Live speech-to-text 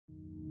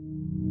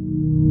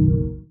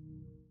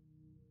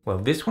Well,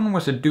 this one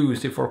was a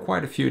doozy for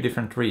quite a few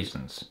different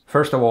reasons.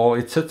 First of all,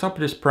 it sets up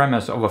this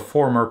premise of a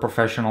former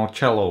professional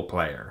cello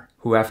player,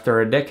 who after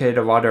a decade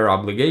of other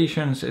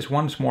obligations is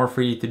once more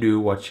free to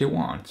do what she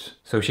wants.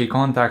 So she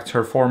contacts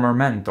her former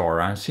mentor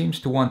and seems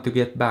to want to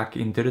get back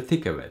into the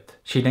thick of it.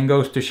 She then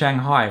goes to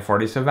Shanghai for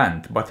this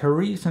event, but her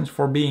reasons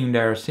for being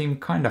there seem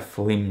kind of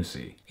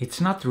flimsy. It's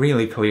not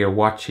really clear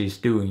what she's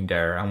doing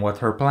there and what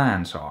her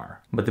plans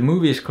are, but the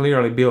movie is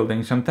clearly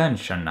building some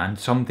tension and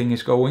something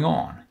is going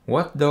on.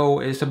 What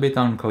though is a bit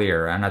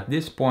unclear, and at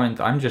this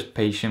point I'm just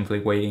patiently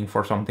waiting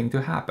for something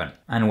to happen.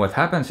 And what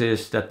happens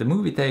is that the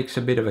movie takes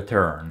a bit of a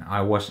turn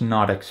I was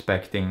not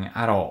expecting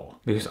at all.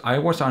 Because I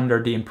was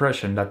under the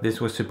impression that this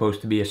was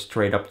supposed to be a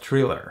straight up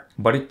thriller.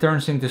 But it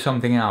turns into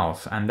something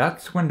else, and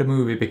that's when the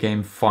movie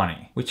became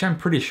funny. Which I'm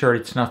pretty sure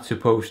it's not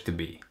supposed to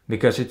be.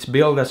 Because it's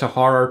billed as a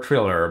horror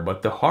thriller,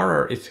 but the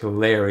horror is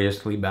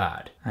hilariously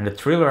bad. And the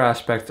thriller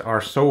aspects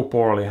are so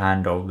poorly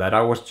handled that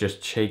I was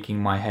just shaking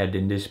my head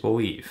in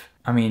disbelief.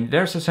 I mean,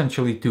 there's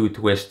essentially two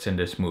twists in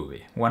this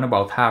movie, one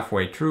about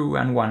halfway through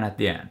and one at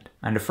the end.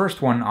 And the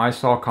first one I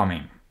saw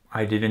coming.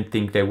 I didn't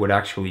think they would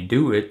actually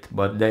do it,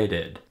 but they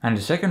did. And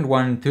the second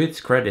one, to its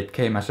credit,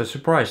 came as a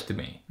surprise to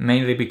me.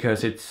 Mainly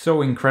because it's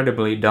so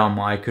incredibly dumb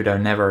I could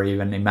have never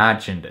even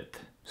imagined it.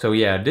 So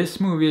yeah, this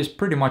movie is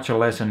pretty much a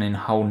lesson in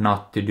how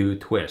not to do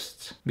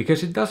twists.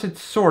 Because it does it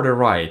sorta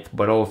right,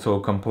 but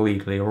also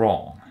completely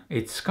wrong.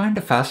 It's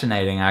kinda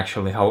fascinating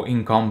actually how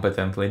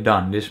incompetently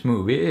done this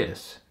movie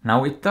is.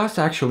 Now it does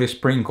actually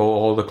sprinkle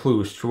all the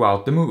clues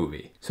throughout the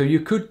movie, so you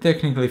could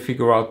technically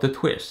figure out the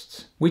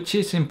twists, which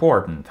is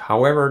important.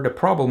 However, the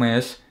problem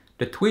is,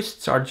 the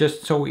twists are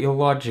just so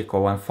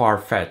illogical and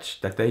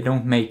far-fetched that they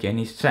don't make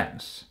any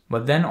sense.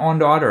 But then on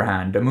the other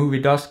hand, the movie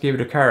does give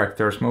the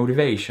characters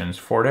motivations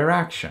for their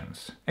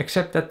actions.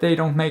 Except that they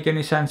don't make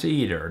any sense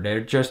either,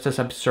 they're just as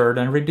absurd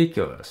and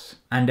ridiculous.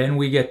 And then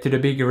we get to the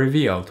big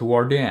reveal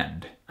toward the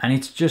end. And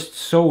it's just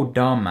so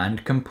dumb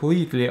and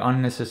completely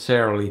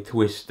unnecessarily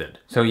twisted.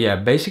 So yeah,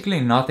 basically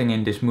nothing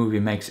in this movie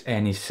makes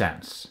any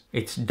sense.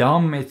 It's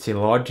dumb, it's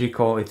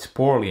illogical, it's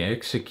poorly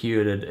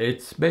executed,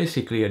 it's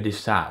basically a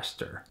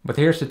disaster. But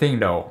here's the thing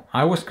though,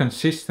 I was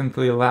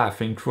consistently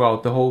laughing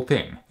throughout the whole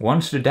thing.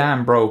 Once the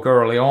dam broke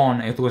early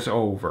on, it was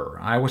over.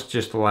 I was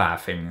just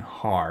laughing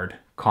hard,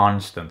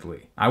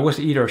 constantly. I was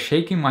either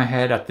shaking my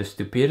head at the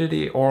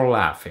stupidity or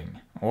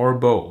laughing, or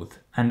both.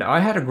 And I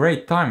had a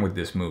great time with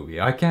this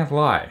movie, I can't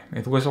lie.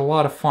 It was a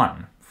lot of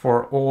fun.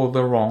 For all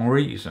the wrong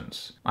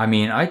reasons. I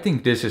mean, I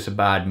think this is a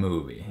bad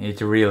movie. It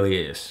really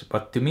is.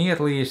 But to me at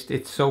least,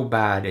 it's so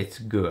bad it's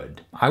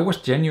good. I was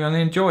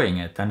genuinely enjoying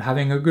it and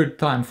having a good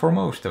time for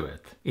most of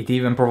it. It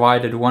even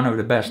provided one of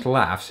the best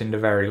laughs in the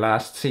very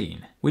last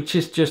scene. Which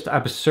is just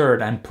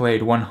absurd and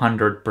played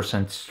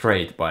 100%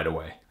 straight, by the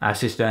way.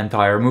 As is the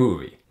entire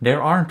movie.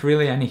 There aren't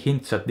really any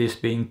hints at this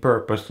being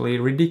purposely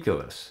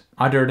ridiculous.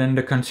 Other than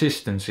the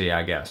consistency,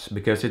 I guess,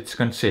 because it's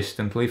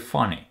consistently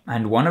funny.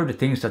 And one of the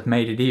things that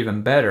made it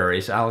even better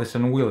is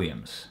Allison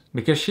Williams.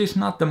 Because she's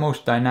not the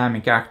most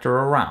dynamic actor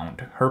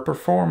around, her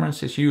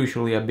performance is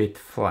usually a bit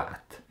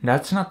flat.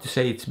 That's not to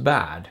say it's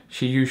bad,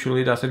 she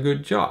usually does a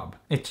good job.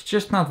 It's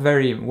just not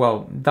very,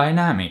 well,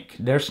 dynamic,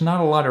 there's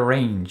not a lot of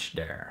range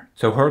there.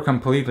 So her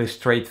completely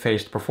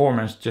straight-faced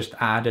performance just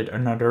added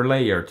another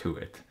layer to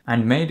it.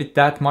 And made it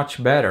that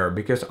much better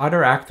because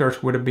other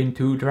actors would have been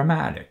too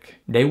dramatic.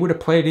 They would have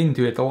played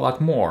into it a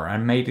lot more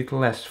and made it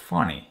less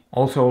funny.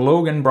 Also,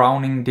 Logan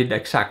Browning did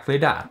exactly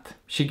that.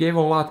 She gave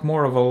a lot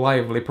more of a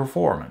lively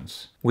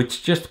performance,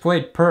 which just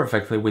played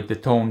perfectly with the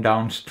toned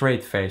down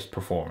straight-faced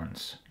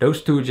performance.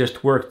 Those two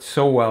just worked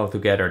so well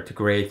together to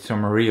create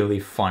some really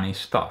funny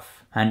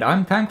stuff. And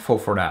I'm thankful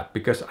for that,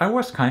 because I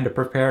was kinda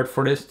prepared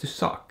for this to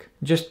suck.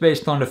 Just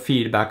based on the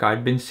feedback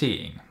I'd been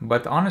seeing,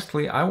 but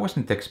honestly I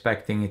wasn't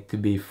expecting it to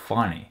be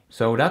funny.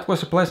 So that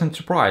was a pleasant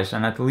surprise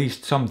and at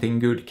least something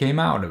good came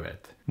out of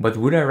it. But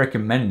would I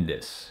recommend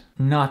this?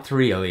 Not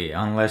really,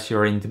 unless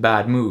you're into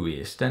bad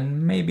movies,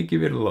 then maybe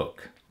give it a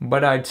look.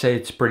 But I'd say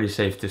it's pretty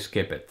safe to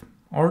skip it.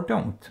 Or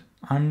don't.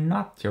 I'm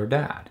not your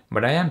dad.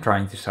 But I am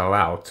trying to sell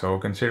out, so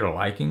consider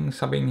liking,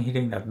 subbing,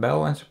 hitting that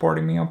bell and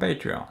supporting me on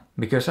Patreon.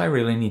 Because I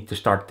really need to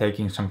start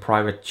taking some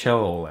private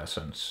cello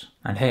lessons.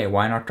 And hey,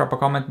 why not drop a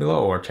comment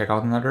below or check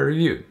out another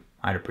review?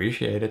 I'd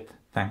appreciate it.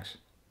 Thanks.